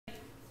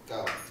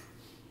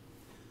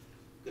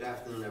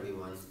afternoon,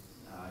 everyone.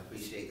 I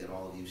appreciate that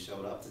all of you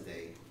showed up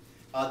today.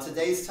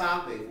 Today's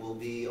topic will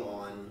be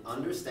on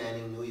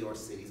understanding New York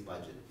City's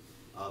budget.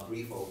 A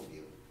brief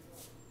overview.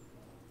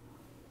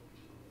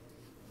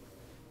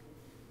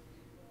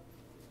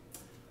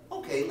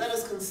 Okay, let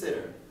us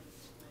consider.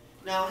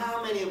 Now,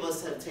 how many of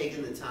us have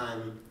taken the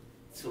time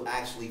to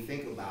actually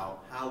think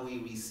about how we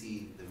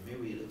receive the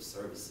myriad of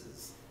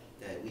services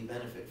that we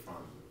benefit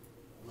from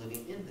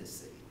living in this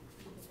city?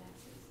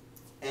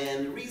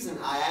 And the reason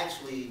I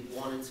actually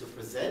wanted to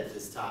present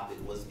this topic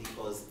was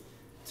because,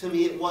 to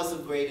me, it was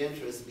of great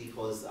interest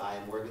because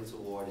I'm working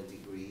toward a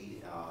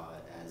degree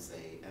as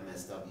a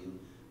MSW.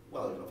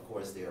 Well, of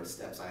course, there are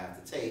steps I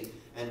have to take,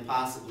 and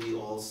possibly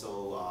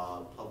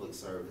also public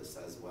service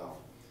as well.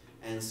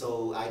 And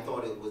so I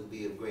thought it would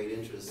be of great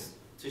interest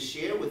to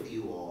share with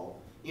you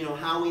all,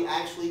 how we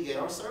actually get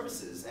our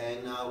services.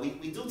 And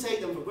we do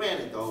take them for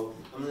granted, though.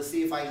 I'm going to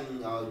see if I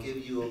can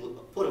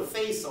put a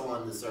face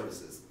on the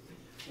services.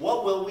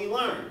 What will we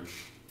learn?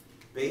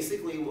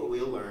 Basically, what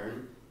we'll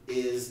learn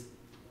is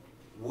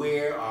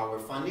where our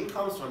funding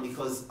comes from,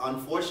 because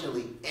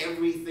unfortunately,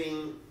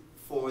 everything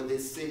for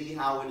this city,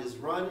 how it is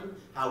run,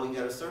 how we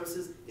get our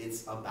services,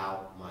 it's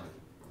about money.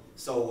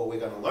 So what we're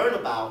going to learn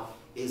about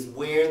is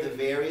where the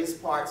various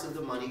parts of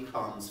the money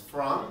comes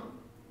from,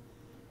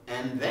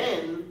 and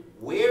then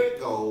where it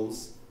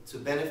goes to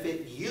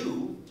benefit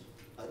you,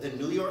 the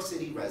New York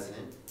City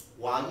resident,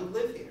 while you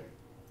live here.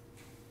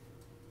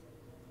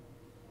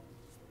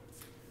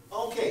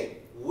 Okay,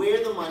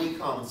 where the money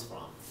comes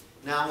from.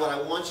 Now what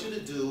I want you to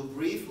do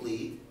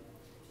briefly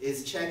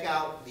is check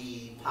out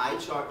the pie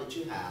chart that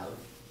you have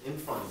in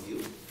front of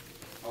you,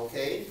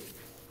 okay?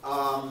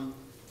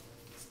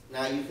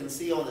 Now you can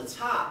see on the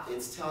top,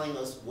 it's telling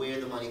us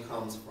where the money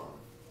comes from.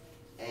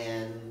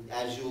 And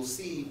as you'll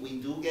see, we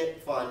do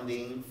get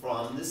funding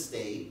from the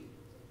state,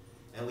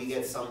 and we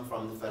get some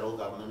from the federal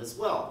government as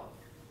well.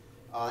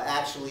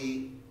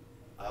 Actually,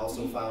 I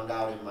also found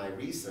out in my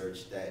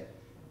research that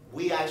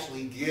we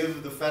actually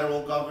give the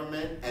federal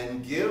government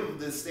and give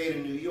the state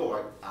of New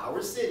York, our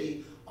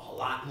city, a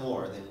lot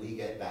more than we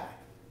get back.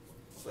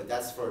 But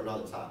that's for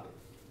another topic.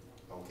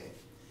 Okay.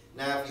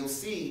 Now, if you'll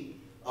see,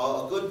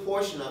 a good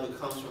portion of it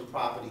comes from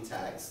property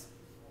tax.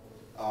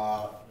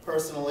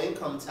 Personal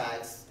income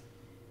tax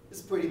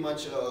is pretty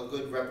much a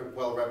good,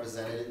 well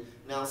represented.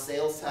 Now,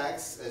 sales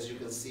tax, as you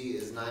can see,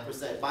 is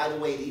 9%. By the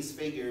way, these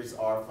figures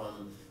are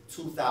from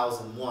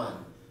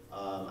 2001.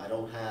 I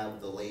don't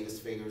have the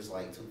latest figures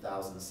like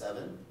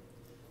 2007,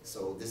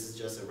 so this is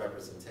just a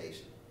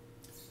representation.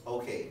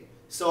 Okay,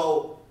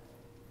 so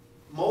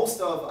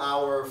most of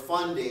our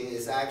funding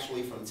is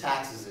actually from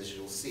taxes, as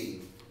you'll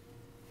see.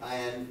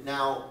 And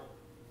now,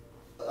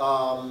 let me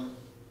move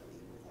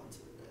on to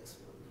the next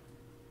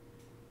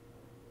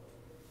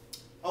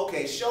one.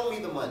 Okay, show me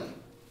the money.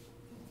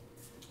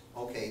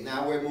 Okay,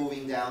 now we're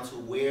moving down to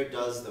where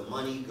does the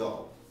money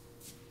go?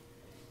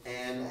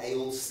 And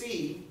you'll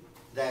see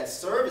that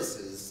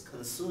services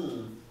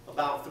consume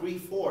about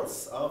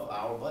 3/4 of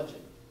our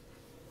budget.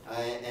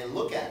 And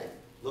look at it.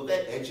 Look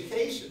at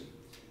education.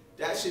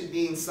 That should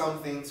mean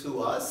something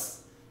to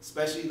us,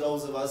 especially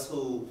those of us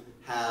who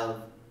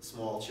have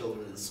small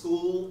children in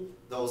school,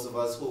 those of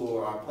us who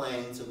are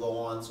planning to go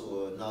on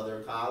to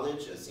another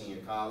college, a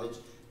senior college,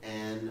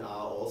 and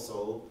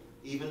also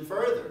even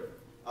further.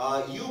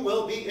 You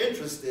will be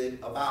interested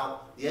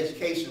about the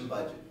education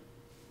budget,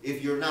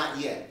 if you're not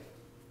yet.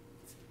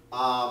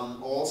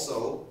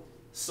 Also,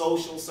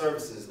 social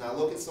services. Now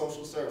look at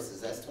social services,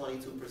 that's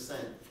 22%.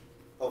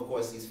 Of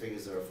course, these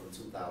figures are from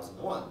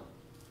 2001.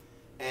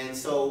 And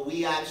so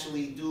we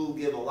actually do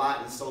give a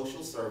lot in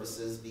social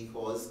services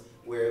because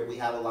we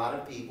have a lot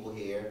of people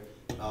here,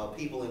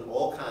 people in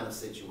all kinds of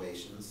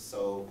situations.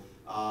 So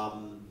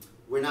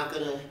we're not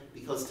going to,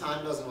 because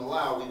time doesn't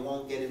allow, we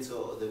won't get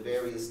into the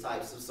various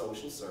types of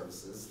social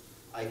services.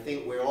 I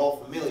think we're all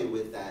familiar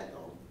with that,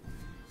 though.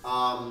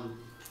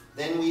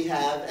 Then we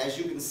have, as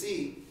you can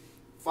see,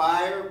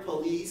 fire,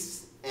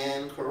 police,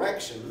 and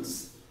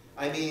corrections.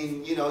 I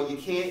mean, you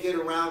can't get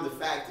around the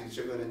fact that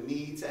you're going to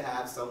need to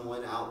have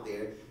someone out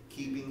there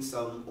keeping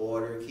some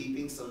order,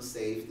 keeping some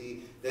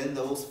safety. Then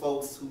those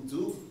folks who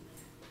do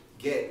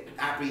get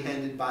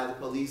apprehended by the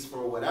police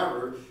for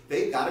whatever,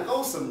 they've got to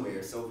go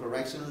somewhere. So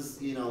corrections,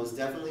 is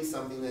definitely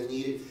something that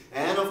needed.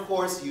 And of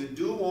course, you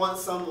do want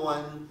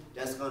someone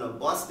that's going to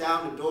bust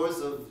down the doors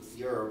of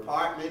your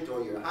apartment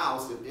or your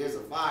house if there's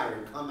a fire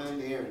and come in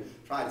there and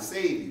try to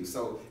save you.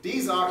 So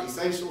these are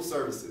essential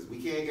services. We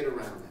can't get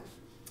around that.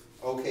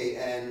 Okay,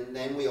 and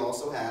then we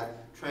also have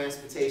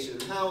transportation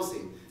and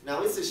housing.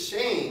 Now it's a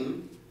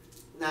shame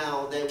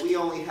now that we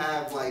only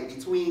have, like,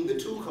 between the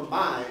two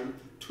combined,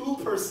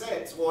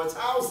 2% towards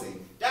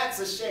housing. That's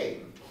a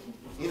shame.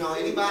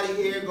 Anybody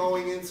here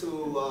going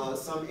into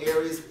some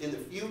areas in the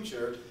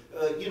future,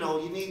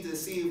 you need to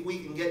see if we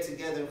can get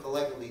together and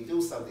collectively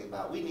do something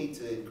about it. We need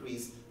to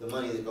increase the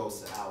money that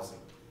goes to housing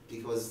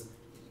because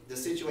the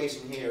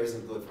situation here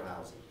isn't good for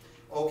housing.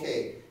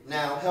 Okay,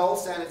 now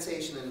health,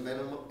 sanitation, and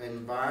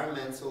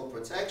environmental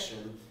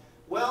protection.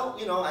 Well,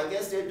 you know, I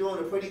guess they're doing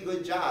a pretty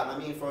good job. I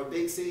mean, for a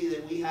big city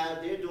that we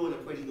have, they're doing a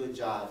pretty good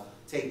job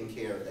taking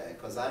care of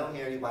that, because I don't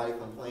hear anybody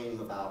complaining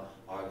about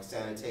our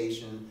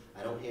sanitation.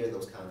 I don't hear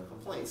those kind of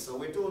complaints. So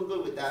we're doing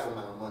good with that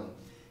amount of money.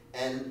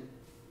 And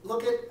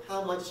look at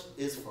how much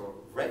is for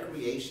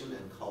recreation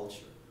and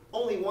culture.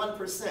 Only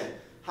 1%.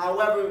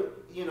 However,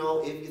 you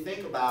know, if you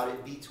think about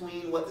it,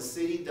 between what the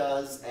city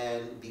does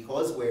and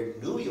because we're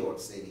New York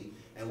City,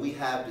 and we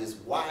have this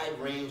wide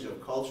range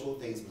of cultural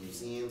things,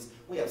 museums,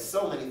 we have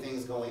so many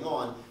things going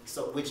on,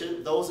 so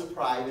those are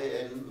private,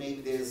 and maybe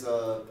there's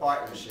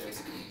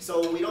partnerships.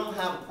 So we don't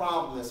have a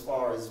problem as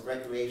far as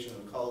recreation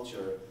and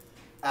culture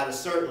at a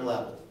certain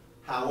level.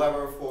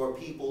 However, for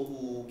people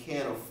who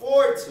can't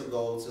afford to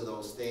go to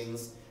those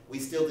things, we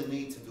still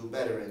need to do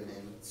better, and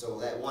so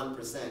that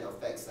 1%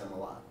 affects them a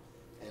lot,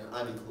 and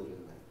I'm included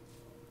in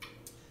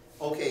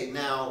that. Okay,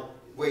 now,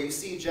 where you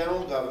see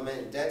general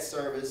government, debt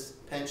service,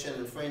 pension,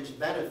 and fringe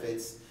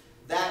benefits,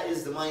 that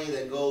is the money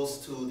that goes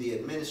to the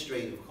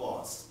administrative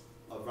costs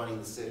of running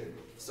the city.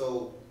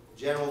 So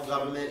general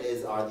government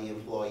are the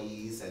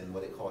employees and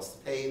what it costs to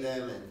pay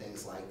them and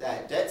things like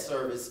that. Debt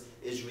service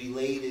is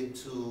related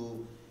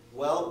to,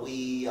 well,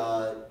 we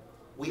owe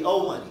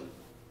money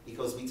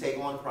because we take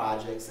on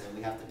projects and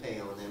we have to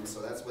pay on them,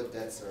 so that's what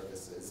debt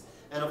service is.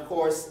 And of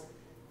course,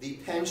 the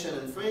pension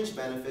and fringe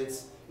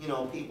benefits, you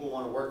know, people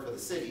want to work for the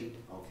city.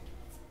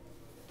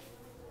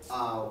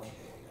 Okay,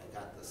 I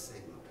got the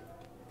signal.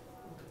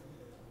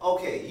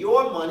 Okay,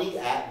 your money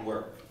at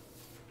work.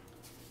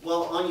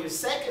 Well, on your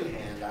second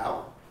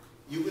handout,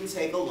 you can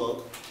take a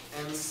look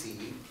and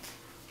see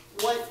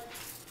what,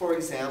 for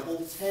example,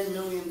 $10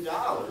 million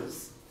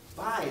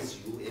buys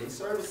you in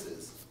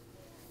services.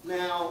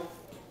 Now,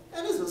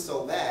 that isn't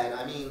so bad.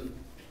 I mean,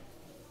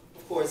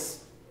 of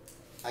course,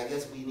 I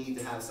guess we need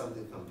to have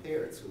something to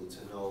compare it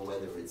to know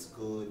whether it's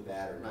good,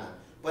 bad, or not.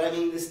 But I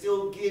mean, it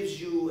still gives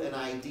you an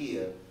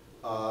idea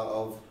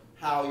of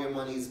how your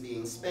money is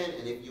being spent,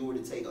 and if you were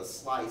to take a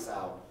slice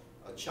out,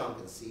 a chunk,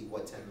 and see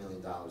what $10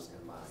 million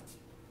can buy.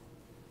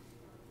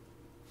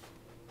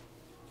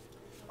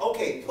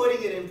 Okay,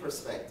 putting it in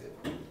perspective,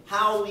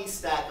 how we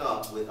stack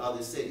up with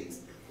other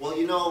cities. Well,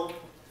 you know,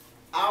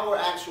 our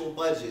actual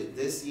budget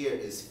this year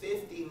is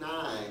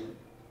 59,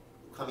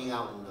 coming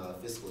out in the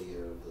fiscal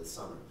year of the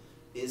summer,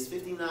 is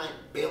 $59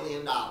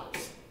 billion.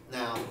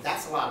 Now,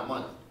 that's a lot of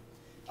money.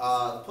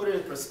 Put it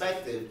in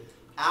perspective,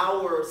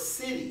 our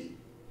city,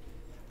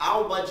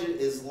 our budget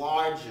is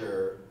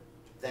larger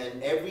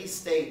than every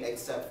state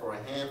except for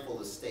a handful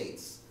of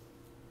states.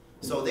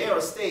 So there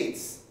are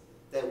states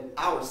that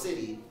our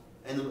city,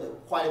 and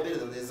quite a bit of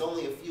them, there's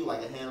only a few,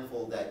 like a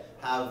handful, that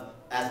have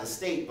as a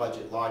state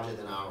budget larger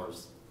than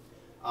ours.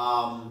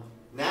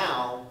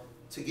 Now,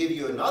 to give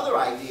you another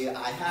idea,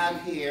 I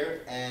have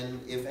here,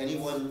 and if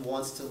anyone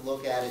wants to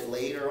look at it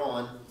later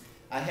on,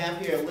 I have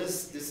here a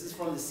list. This is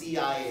from the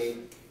CIA,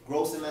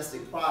 gross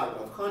domestic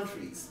product of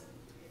countries.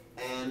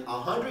 And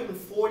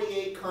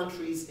 148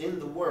 countries in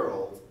the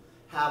world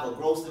have a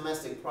gross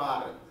domestic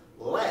product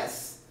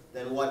less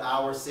than what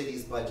our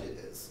city's budget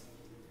is.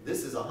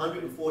 This is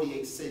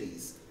 148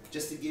 cities,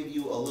 just to give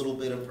you a little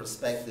bit of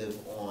perspective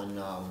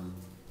on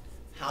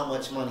how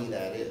much money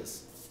that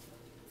is.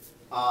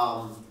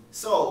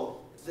 So,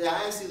 I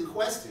ask you the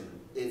question,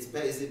 is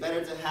it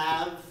better to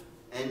have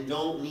and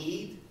don't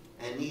need,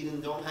 and need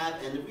and don't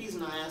have? And the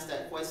reason I ask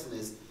that question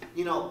is,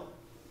 you know,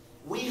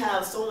 we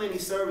have so many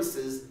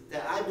services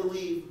that I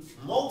believe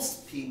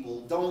most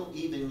people don't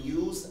even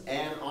use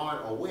and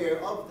aren't aware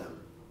of them.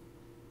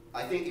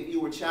 I think if you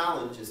were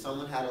challenged, if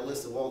someone had a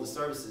list of all the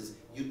services,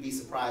 you'd be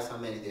surprised how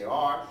many there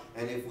are.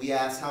 And if we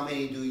ask how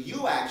many do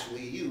you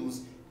actually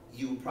use,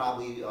 you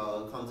probably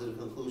come to the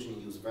conclusion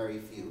you use very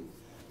few.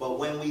 But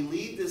when we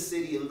leave this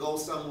city and go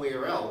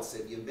somewhere else,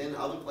 if you've been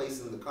other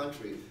places in the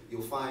country,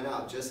 you'll find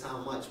out just how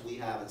much we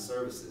have in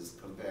services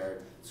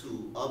compared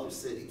to other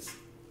cities.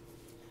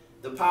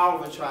 The power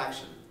of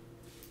attraction.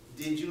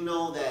 Did you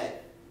know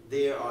that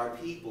there are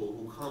people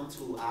who come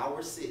to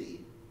our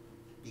city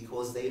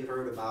because they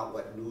heard about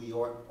what New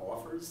York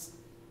offers?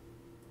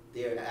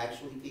 There are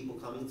actually people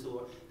coming to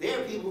it. There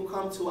are people who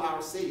come to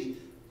our city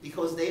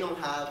because they don't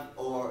have,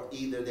 or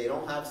either they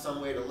don't have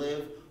somewhere to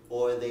live,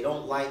 or they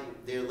don't like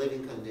their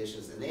living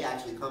conditions, and they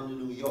actually come to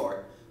New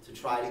York to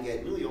try to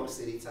get New York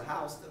City to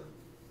house them,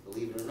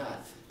 believe it or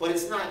not. But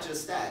it's not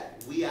just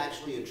that. We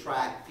actually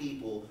attract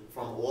people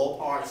from all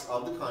parts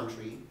of the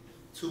country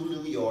to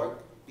New York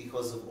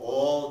because of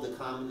all the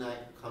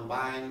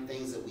combined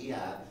things that we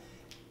have,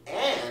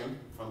 and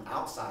from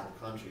outside the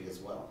country as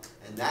well.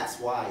 And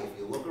that's why, if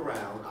you look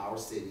around our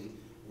city,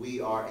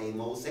 we are a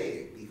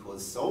mosaic,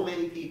 because so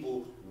many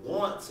people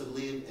want to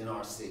live in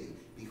our city,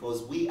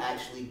 because we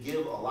actually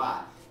give a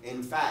lot.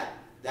 In fact,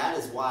 that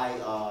is why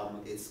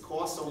it's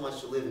cost so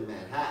much to live in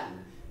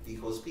Manhattan,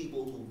 because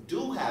people who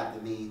do have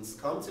the means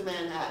come to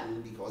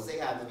Manhattan because they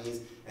have the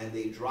means, and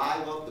they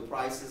drive up the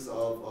prices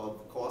of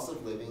cost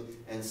of living,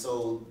 and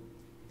so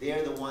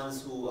they're the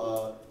ones who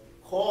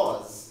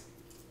cause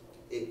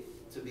it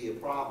to be a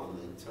problem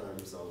in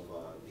terms of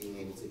being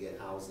able to get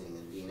housing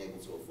and being able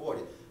to afford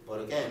it.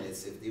 But again,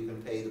 it's if you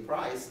can pay the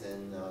price,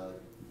 then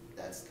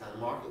that's the kind of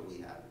market we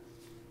have.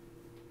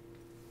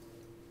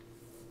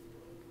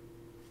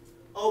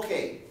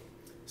 Okay,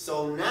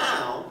 so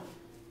now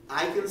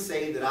I can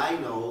say that I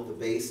know the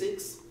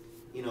basics.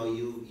 You know,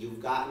 you've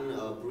gotten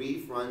a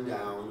brief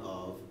rundown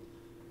of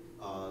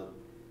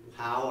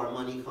how our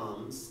money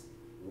comes,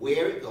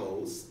 where it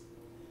goes,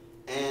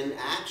 and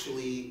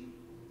actually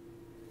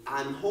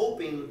I'm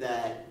hoping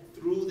that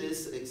through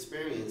this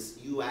experience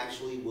you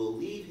actually will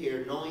leave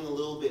here knowing a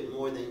little bit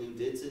more than you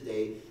did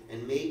today,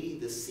 and maybe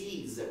the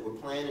seeds that were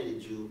planted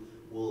in you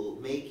will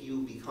make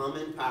you become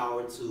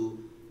empowered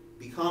to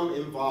become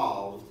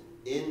involved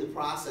in the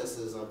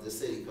processes of the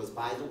city, because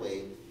by the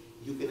way,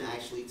 you can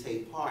actually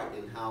take part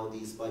in how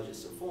these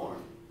budgets are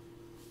formed.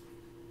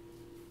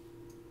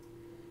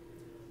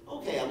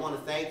 Okay, I want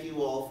to thank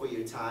you all for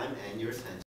your time and your attention.